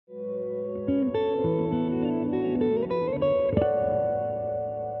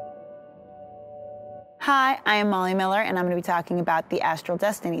Hi, I am Molly Miller, and I'm going to be talking about the Astral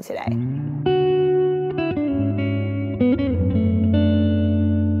Destiny today.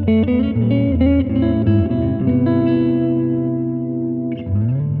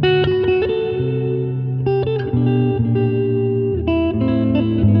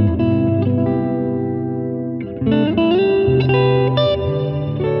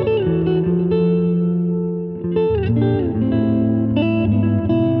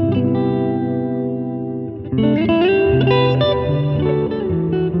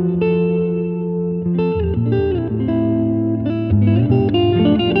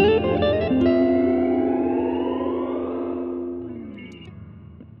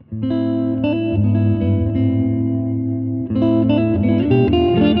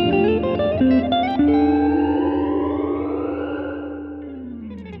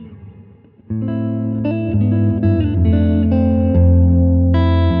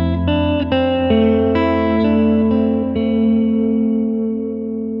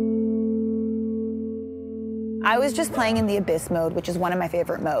 I was just playing in the Abyss mode, which is one of my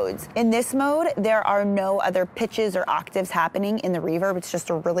favorite modes. In this mode, there are no other pitches or octaves happening in the reverb. It's just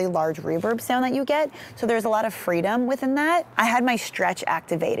a really large reverb sound that you get. So there's a lot of freedom within that. I had my stretch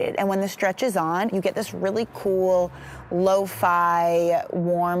activated, and when the stretch is on, you get this really cool lo-fi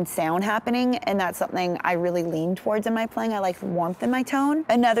warm sound happening, and that's something I really lean towards in my playing. I like warmth in my tone.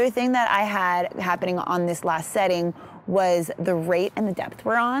 Another thing that I had happening on this last setting was the rate and the depth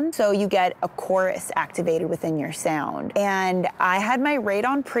we're on. So you get a chorus activated within your sound. And I had my rate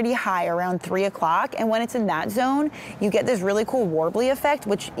on pretty high, around 3 o'clock. And when it's in that zone, you get this really cool warbly effect,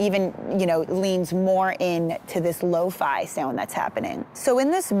 which even, leans more into this lo-fi sound that's happening. So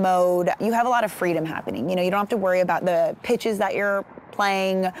in this mode, you have a lot of freedom happening. You don't have to worry about the pitches that you're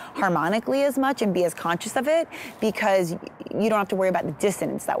playing harmonically as much and be as conscious of it, because you don't have to worry about the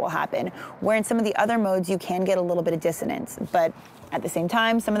dissonance that will happen. Where in some of the other modes, you can get a little bit of dissonance, but at the same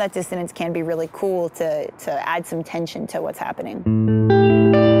time, some of that dissonance can be really cool to add some tension to what's happening.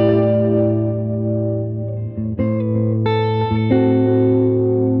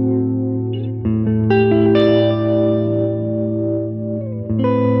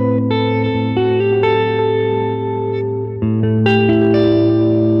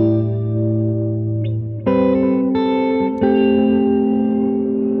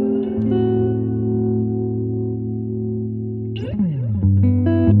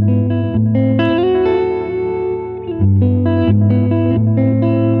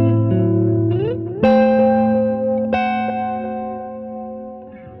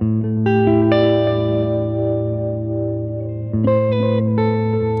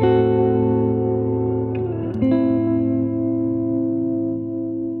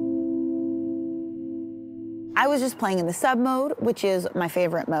 I was just playing in the sub mode, which is my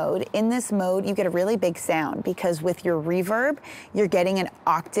favorite mode. In this mode, you get a really big sound because with your reverb, you're getting an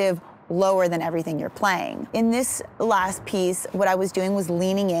octave lower than everything you're playing. In this last piece, what I was doing was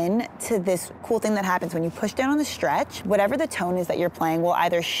leaning in to this cool thing that happens when you push down on the stretch. Whatever the tone is that you're playing will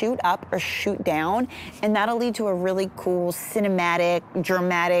either shoot up or shoot down, and that'll lead to a really cool cinematic,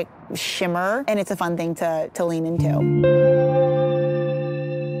 dramatic shimmer, and it's a fun thing to lean into.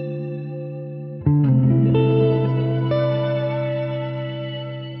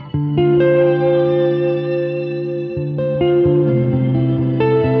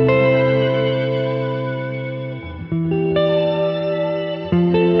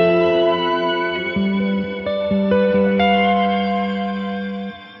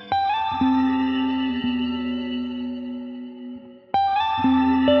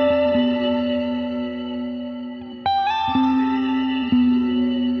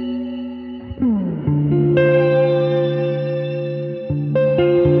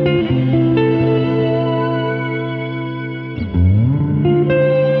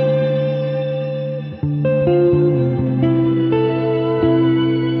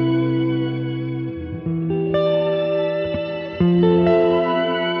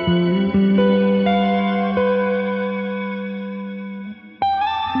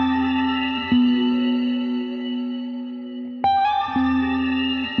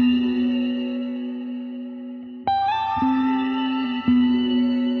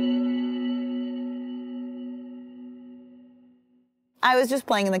 I was just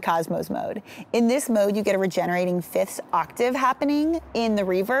playing in the Cosmos mode. In this mode, you get a regenerating fifths octave happening in the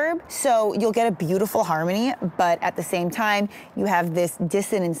reverb. So you'll get a beautiful harmony, but at the same time, you have this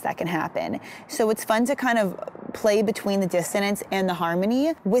dissonance that can happen. So it's fun to kind of play between the dissonance and the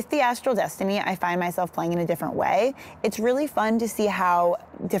harmony. With the Astral Destiny, I find myself playing in a different way. It's really fun to see how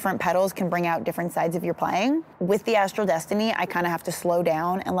different pedals can bring out different sides of your playing. With the Astral Destiny, I kind of have to slow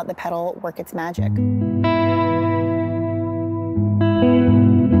down and let the pedal work its magic.